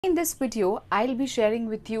In this video, I'll be sharing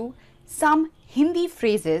with you some Hindi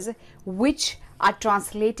phrases which are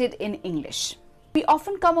translated in English. We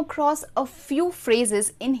often come across a few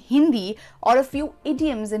phrases in Hindi or a few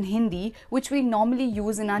idioms in Hindi which we normally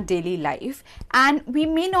use in our daily life, and we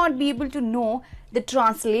may not be able to know the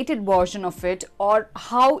translated version of it or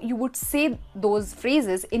how you would say those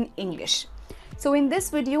phrases in English. So in this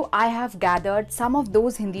video, I have gathered some of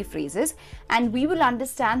those Hindi phrases and we will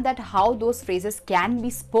understand that how those phrases can be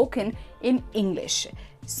spoken in English.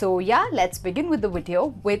 So yeah, let's begin with the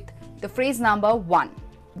video with the phrase number 1.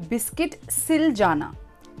 Biscuit sil jana.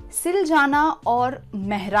 Sil jana or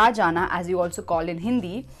mehra jana as you also call in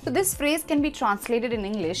Hindi. So this phrase can be translated in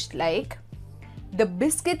English like the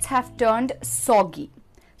biscuits have turned soggy.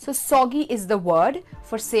 So soggy is the word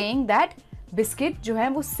for saying that biscuit जो है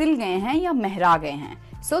वो सिल गए हैं या महरा गए हैं.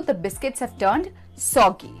 So the biscuits have turned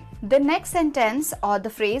soggy. The next sentence or the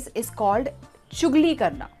phrase is called चुगली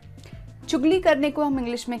करना. चुगली करने को हम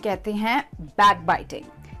इंग्लिश में कहते हैं backbiting.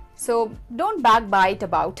 So don't backbite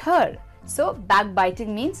about her. So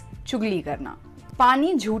backbiting means चुगली करना.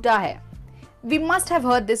 पानी झूठा है. We must have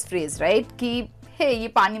heard this phrase, right? कि hey ये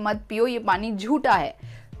पानी मत पियो, ये पानी झूठा है.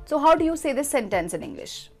 So how do you say this sentence in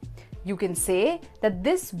English? You can say that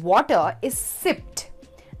this water is sipped.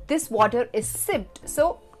 This water is sipped.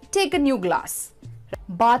 So take a new glass.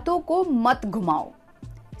 Baato ko mat ghumao.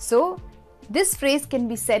 So this phrase can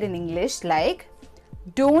be said in English like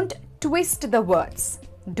don't twist the words.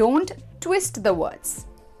 Don't twist the words.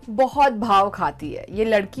 बहुत भाव खाती है. ये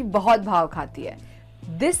लड़की बहुत भाव खाती है.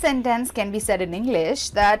 This sentence can be said in English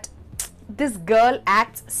that this girl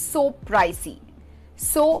acts so pricey.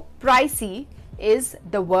 So pricey is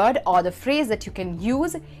the word or the phrase that you can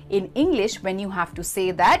use in English when you have to say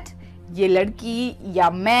that ये लड़की या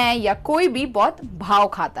मैं या कोई भी बहुत भाव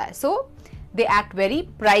खाता है. So they act very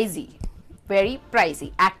pricey. Very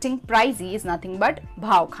pricey. Acting pricey is nothing but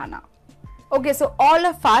भाव खाना. Okay, so all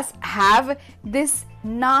of us have this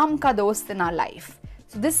नाम का दोस्त in our life.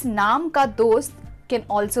 So this नाम का दोस्त can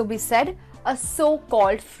also be said a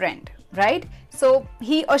so-called friend. Right? So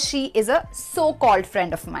he or she is a so-called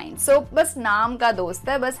friend of mine. So बस नाम का दोस्त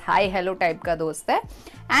है, बस hi hello type का दोस्त है,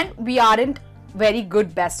 and we aren't very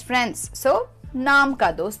good best friends. So नाम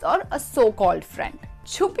का दोस्त और a so-called friend.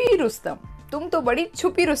 छुपी रुस्तम. तुम तो बड़ी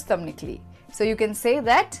छुपी रुस्तम निकली. So you can say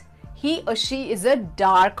that he or she is a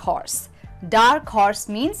dark horse. Dark horse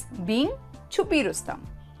means being छुपी रुस्तम.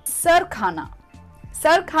 सर खाना.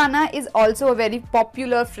 Sir khana is also a very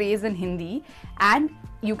popular phrase in Hindi, and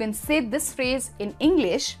you can say this phrase in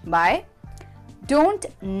English by don't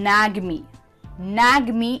nag me.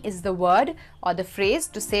 Nag me is the word or the phrase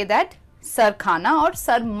to say that sir khana or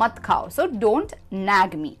sir mat khao. So don't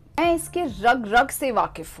nag me. मैं इसके रग रग से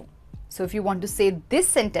वाकिफ हूँ. So if you want to say this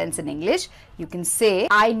sentence in English, you can say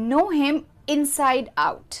I know him inside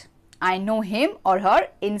out. I know him or her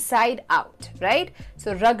inside out, right?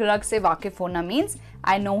 So rag rag से वाकिफ होना means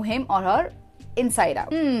I know him or her inside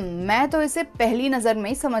out. मैं तो इसे पहली नजर में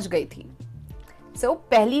ही समझ गई थी. So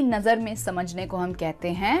पहली नजर में समझने को हम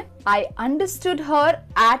कहते हैं I understood her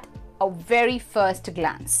at a very first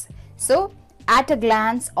glance. So at a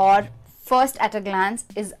glance or first at a glance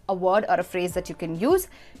is a word or a phrase that you can use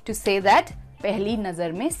to say that पहली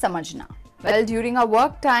नजर में समझना. Well, during our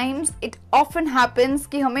work times, it often happens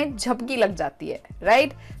कि हमें झपकी लग जाती है,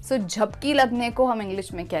 right? So झपकी लगने को हम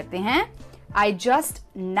इंग्लिश में कहते हैं I just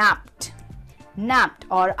napped. Napped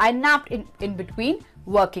or I napped in between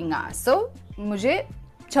working hours. So मुझे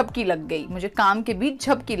झपकी लग गई, मुझे काम के बीच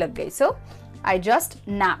झपकी लग गई. So I just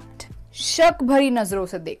napped. शक भरी नजरों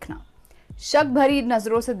से देखना. शक भरी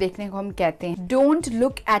नजरों से देखने को हम कहते हैं Don't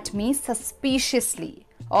look at me suspiciously.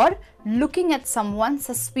 Or looking at someone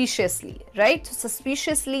suspiciously, right? So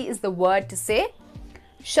suspiciously is the word to say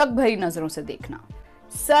शक भरी नजरों से देखना.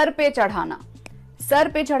 सर पे चढ़ाना.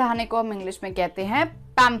 सर पे चढ़ाने को हम इंग्लिश में कहते हैं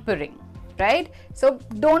pampering, right? So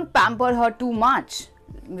don't pamper her too much,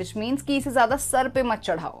 which means कि इसे ज्यादा सर पे मत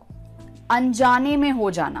चढ़ाओ. अनजाने में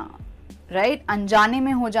हो जाना, right? अनजाने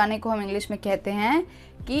में हो जाने को हम इंग्लिश में कहते हैं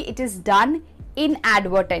कि it is done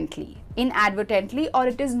inadvertently. Inadvertently or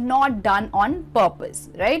it is not done on purpose,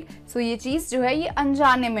 right? So ये चीज जो है ये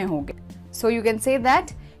अनजाने में हो गई. So you can say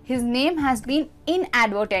that his name has been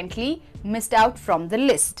inadvertently missed out from the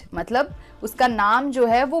list. मतलब उसका नाम जो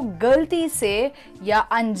है वो गलती से या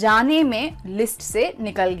अनजाने में लिस्ट से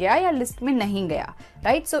निकल गया या लिस्ट में नहीं गया,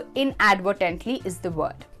 right? So inadvertently is the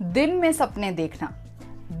word. दिन में सपने देखना.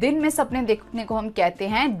 दिन में सपने देखने को हम कहते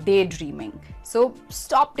हैं daydreaming. So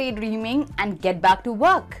stop daydreaming and get back to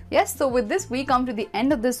work. Yes, so with this we come to the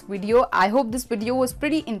end of this video. I hope this video was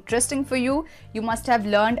pretty interesting for you. You must have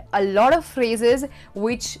learned a lot of phrases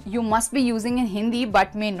which you must be using in Hindi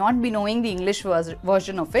but may not be knowing the English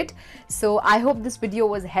version of it. So I hope this video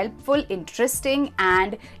was helpful, interesting,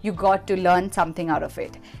 and you got to learn something out of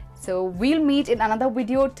it. So we'll meet in another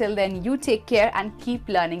video. Till then, you take care and keep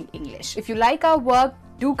learning English. If you like our work,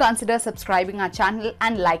 do consider subscribing our channel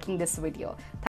and liking this video.